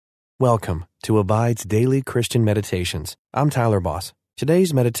Welcome to Abide's Daily Christian Meditations. I'm Tyler Boss.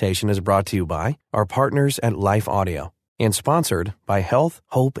 Today's meditation is brought to you by our partners at Life Audio and sponsored by Health,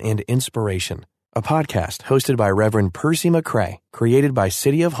 Hope, and Inspiration, a podcast hosted by Reverend Percy McCrae, created by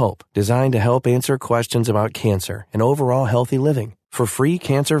City of Hope, designed to help answer questions about cancer and overall healthy living. For free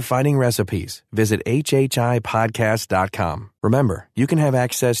cancer-fighting recipes, visit hhipodcast.com. Remember, you can have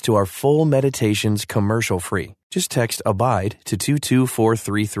access to our full meditations commercial-free. Just text ABIDE to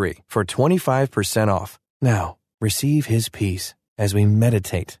 22433 for 25% off. Now, receive His peace as we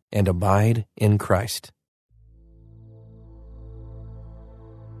meditate and abide in Christ.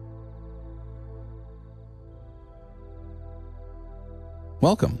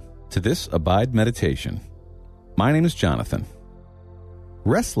 Welcome to this Abide Meditation. My name is Jonathan.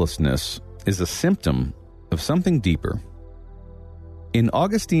 Restlessness is a symptom of something deeper. In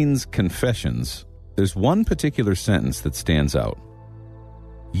Augustine's Confessions, there's one particular sentence that stands out.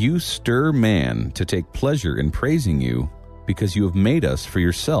 You stir man to take pleasure in praising you because you have made us for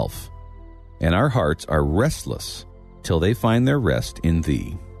yourself, and our hearts are restless till they find their rest in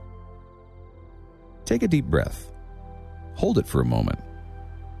thee. Take a deep breath. Hold it for a moment.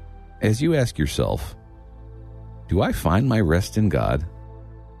 As you ask yourself, do I find my rest in God?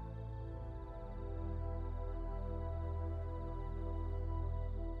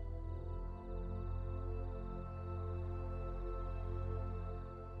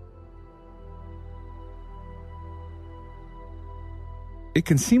 It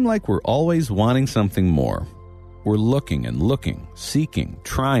can seem like we're always wanting something more. We're looking and looking, seeking,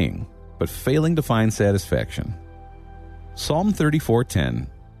 trying, but failing to find satisfaction. Psalm 34:10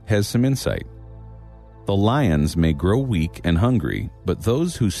 has some insight. The lions may grow weak and hungry, but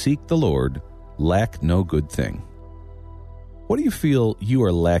those who seek the Lord lack no good thing. What do you feel you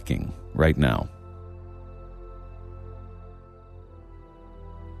are lacking right now?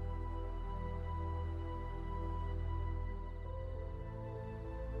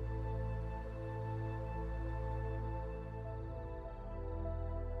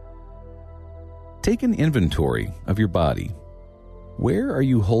 Take an inventory of your body. Where are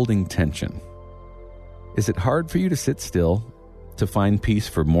you holding tension? Is it hard for you to sit still, to find peace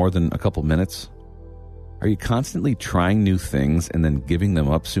for more than a couple minutes? Are you constantly trying new things and then giving them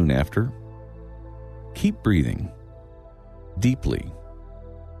up soon after? Keep breathing deeply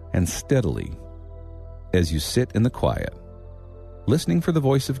and steadily as you sit in the quiet, listening for the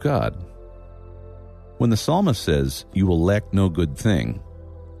voice of God. When the psalmist says, "You will lack no good thing,"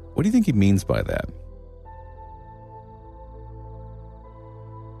 what do you think he means by that?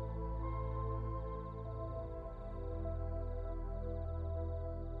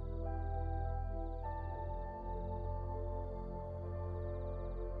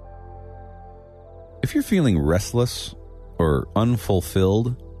 If you're feeling restless or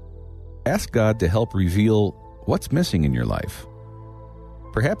unfulfilled, ask God to help reveal what's missing in your life.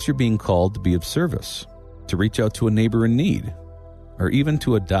 Perhaps you're being called to be of service, to reach out to a neighbor in need, or even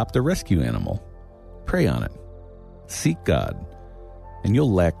to adopt a rescue animal. Pray on it. Seek God, and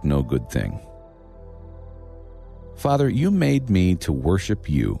you'll lack no good thing. Father, you made me to worship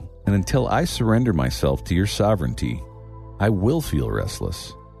you, and until I surrender myself to your sovereignty, I will feel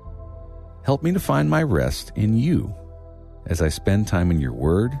restless. Help me to find my rest in you as I spend time in your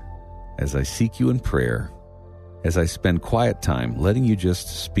word, as I seek you in prayer, as I spend quiet time letting you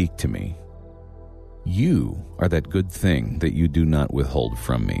just speak to me. You are that good thing that you do not withhold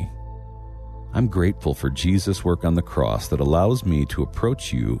from me. I'm grateful for Jesus' work on the cross that allows me to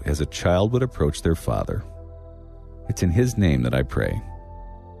approach you as a child would approach their father. It's in his name that I pray.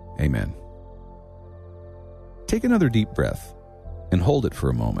 Amen. Take another deep breath and hold it for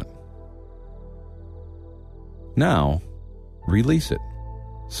a moment. Now, release it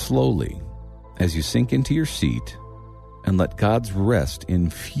slowly as you sink into your seat and let God's rest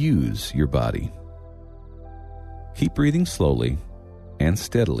infuse your body. Keep breathing slowly and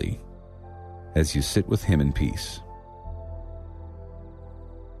steadily as you sit with Him in peace.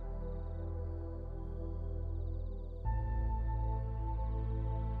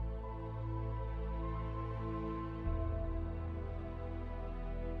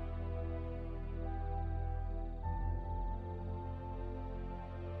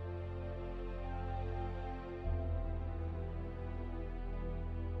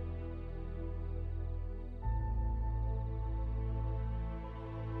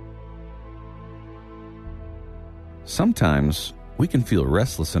 Sometimes we can feel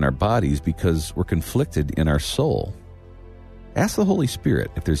restless in our bodies because we're conflicted in our soul. Ask the Holy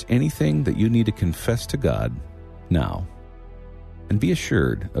Spirit if there's anything that you need to confess to God now, and be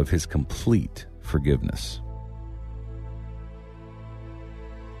assured of His complete forgiveness.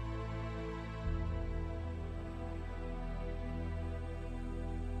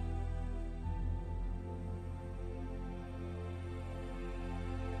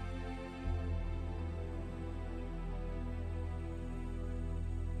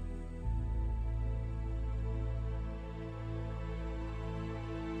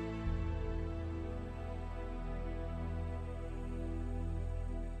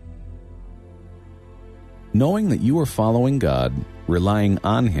 Knowing that you are following God, relying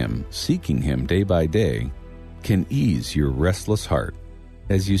on Him, seeking Him day by day, can ease your restless heart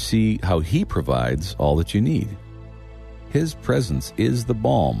as you see how He provides all that you need. His presence is the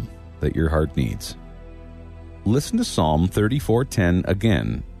balm that your heart needs. Listen to Psalm 34:10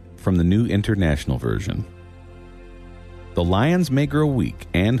 again from the New International Version. The lions may grow weak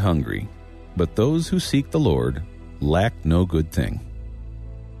and hungry, but those who seek the Lord lack no good thing.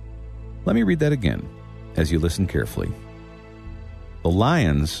 Let me read that again as you listen carefully. The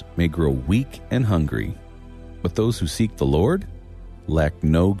lions may grow weak and hungry, but those who seek the Lord lack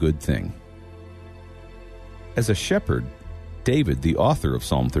no good thing. As a shepherd, David, the author of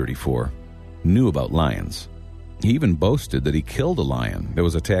Psalm 34, knew about lions. He even boasted that he killed a lion that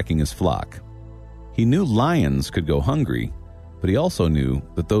was attacking his flock. He knew lions could go hungry, but he also knew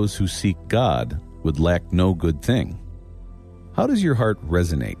that those who seek God would lack no good thing. How does your heart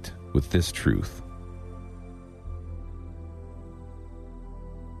resonate with this truth?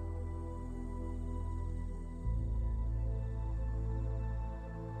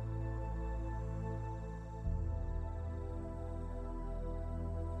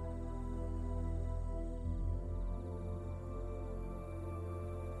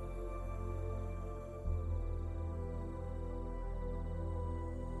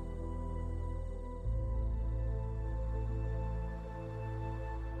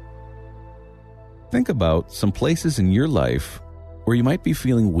 Think about some places in your life where you might be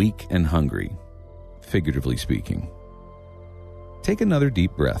feeling weak and hungry, figuratively speaking. Take another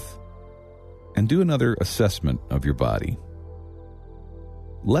deep breath and do another assessment of your body.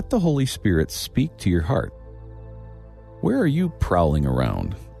 Let the Holy Spirit speak to your heart. Where are you prowling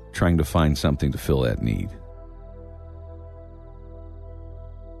around, trying to find something to fill that need?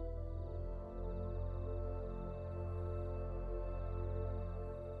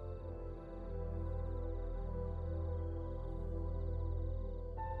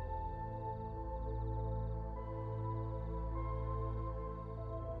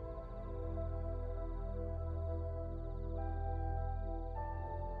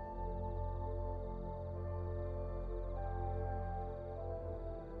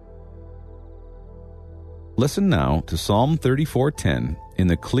 Listen now to Psalm 34:10 in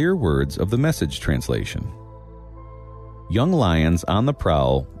the clear words of the Message translation. Young lions on the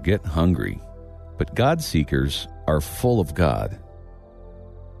prowl get hungry, but God-seekers are full of God.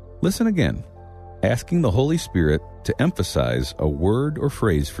 Listen again, asking the Holy Spirit to emphasize a word or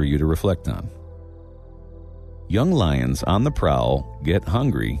phrase for you to reflect on. Young lions on the prowl get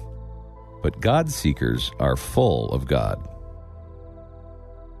hungry, but God-seekers are full of God.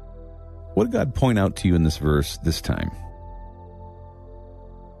 What did God point out to you in this verse this time?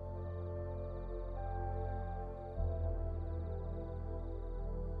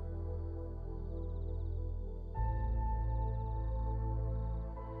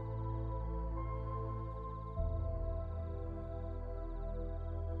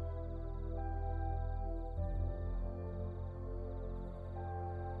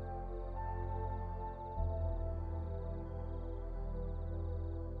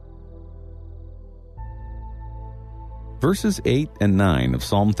 Verses 8 and 9 of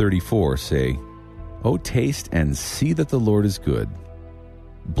Psalm 34 say, "O taste and see that the Lord is good.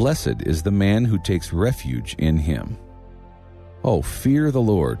 Blessed is the man who takes refuge in him. Oh, fear the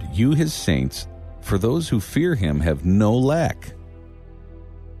Lord, you his saints, for those who fear him have no lack."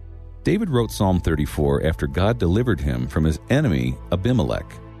 David wrote Psalm 34 after God delivered him from his enemy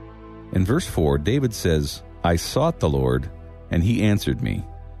Abimelech. In verse 4, David says, "I sought the Lord, and he answered me,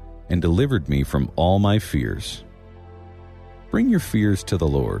 and delivered me from all my fears." Bring your fears to the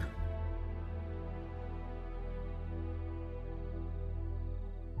Lord.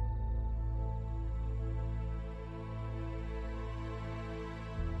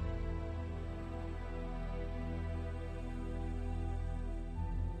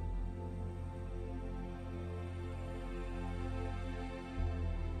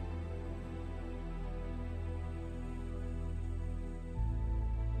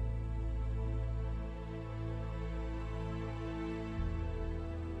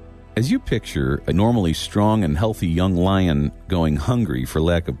 As you picture a normally strong and healthy young lion going hungry for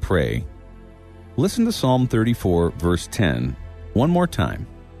lack of prey, listen to Psalm 34, verse 10, one more time,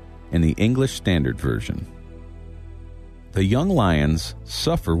 in the English Standard Version. "The young lions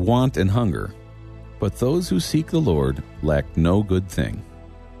suffer want and hunger, but those who seek the Lord lack no good thing."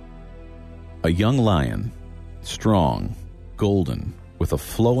 A young lion, strong, golden, with a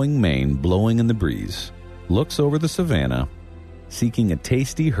flowing mane blowing in the breeze, looks over the savannah, seeking a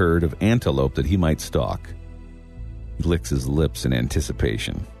tasty herd of antelope that he might stalk. He licks his lips in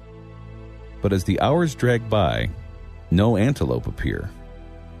anticipation. But as the hours drag by, no antelope appear.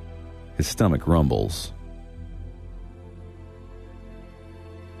 His stomach rumbles.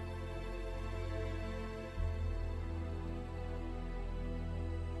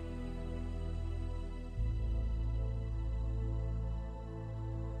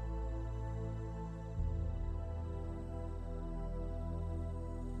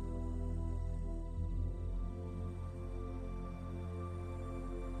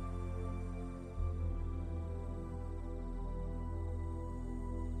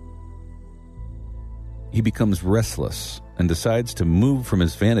 He becomes restless and decides to move from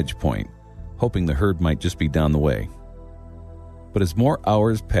his vantage point, hoping the herd might just be down the way. But as more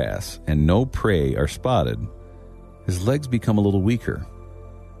hours pass and no prey are spotted, his legs become a little weaker,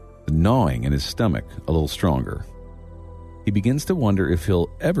 the gnawing in his stomach a little stronger. He begins to wonder if he'll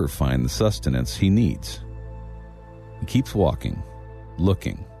ever find the sustenance he needs. He keeps walking,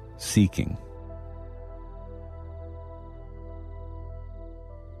 looking, seeking.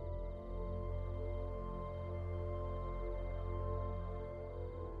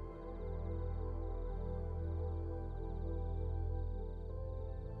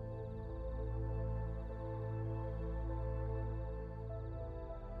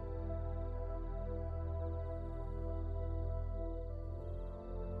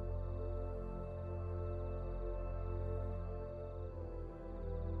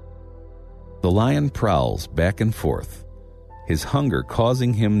 The lion prowls back and forth, his hunger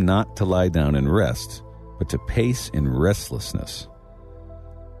causing him not to lie down and rest, but to pace in restlessness.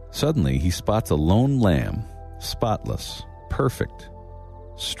 Suddenly, he spots a lone lamb, spotless, perfect,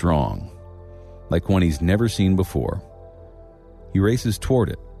 strong, like one he's never seen before. He races toward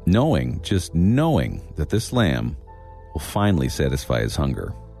it, just knowing that this lamb will finally satisfy his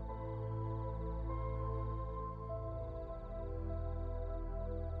hunger.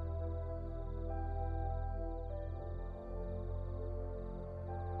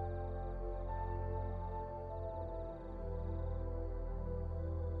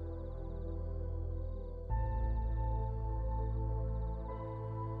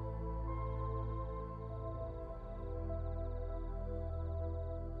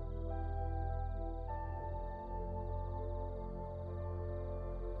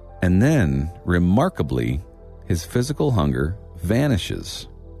 And then, remarkably, his physical hunger vanishes.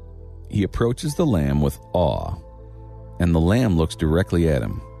 He approaches the lamb with awe, and the lamb looks directly at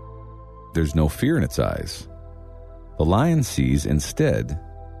him. There's no fear in its eyes. The lion sees, instead,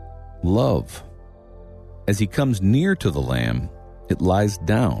 love. As he comes near to the lamb, it lies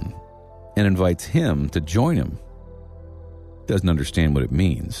down and invites him to join him. Doesn't understand what it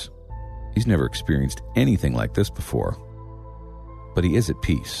means. He's never experienced anything like this before. But he is at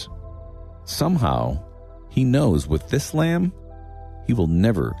peace. Somehow, he knows with this lamb, he will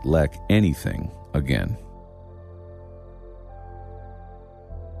never lack anything again.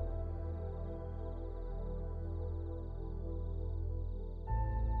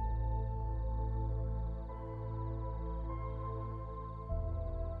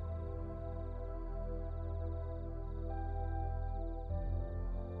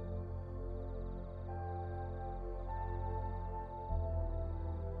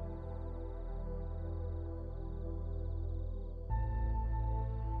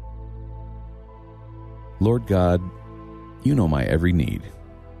 Lord God, you know my every need,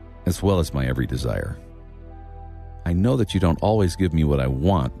 as well as my every desire. I know that you don't always give me what I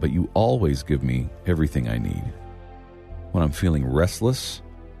want, but you always give me everything I need. When I'm feeling restless,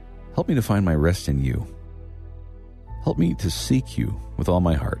 help me to find my rest in you. Help me to seek you with all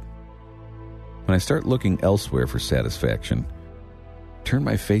my heart. When I start looking elsewhere for satisfaction, turn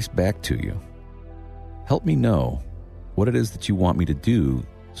my face back to you. Help me know what it is that you want me to do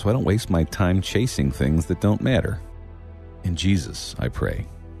so I don't waste my time chasing things that don't matter. In Jesus, I pray.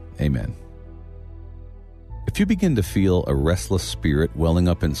 Amen. If you begin to feel a restless spirit welling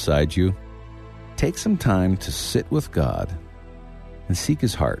up inside you, take some time to sit with God and seek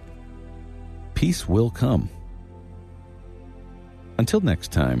His heart. Peace will come. Until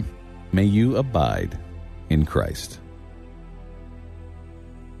next time, may you abide in Christ.